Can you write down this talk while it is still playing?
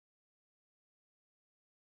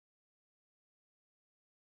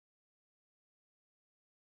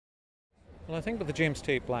Well, I think with the James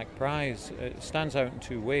Tait Black Prize, it stands out in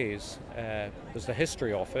two ways. There's the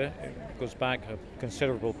history of it. It goes back a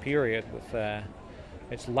considerable period with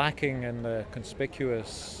it's lacking in the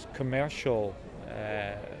conspicuous commercial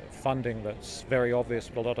funding that's very obvious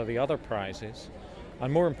with a lot of the other prizes.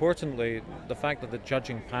 And more importantly, the fact that the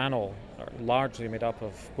judging panel are largely made up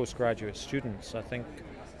of postgraduate students, I think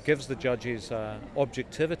gives the judges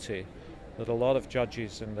objectivity that a lot of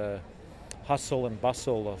judges in the hustle and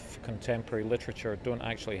bustle of contemporary literature don't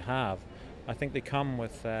actually have. I think they come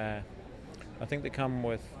with an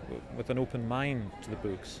open mind to the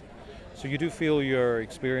books. So you do feel you're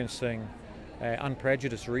experiencing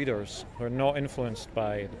unprejudiced readers who are not influenced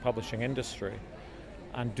by the publishing industry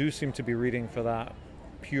and do seem to be reading for that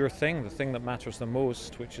pure thing, the thing that matters the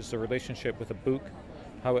most, which is the relationship with a book,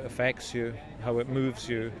 how it affects you, how it moves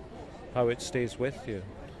you, how it stays with you.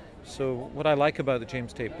 So what I like about the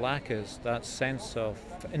James Tait Black is that sense of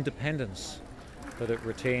independence that it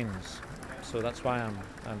retains. So that's why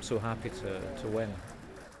I'm so happy to win.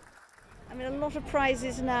 I mean, a lot of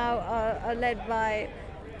prizes now are led by,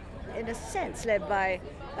 in a sense, led by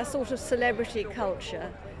a sort of celebrity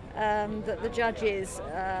culture, that the judges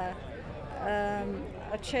are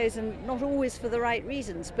chosen not always for the right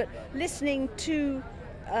reasons, but listening to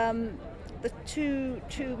the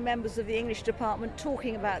two members of the English department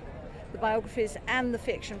talking about the biographies and the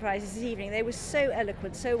fiction prizes this evening. They were so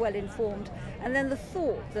eloquent, so well informed, and then the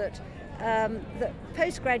thought that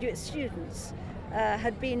postgraduate students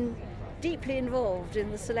had been deeply involved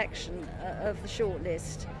in the selection of the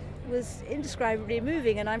shortlist was indescribably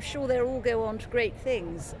moving, and I'm sure they'll all go on to great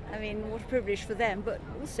things. I mean, what a privilege for them, but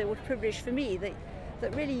also what a privilege for me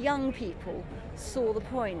that really young people saw the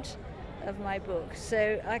point of my book.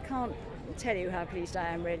 So I can't tell you how pleased I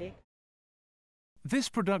am, really. This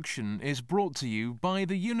production is brought to you by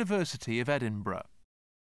the University of Edinburgh.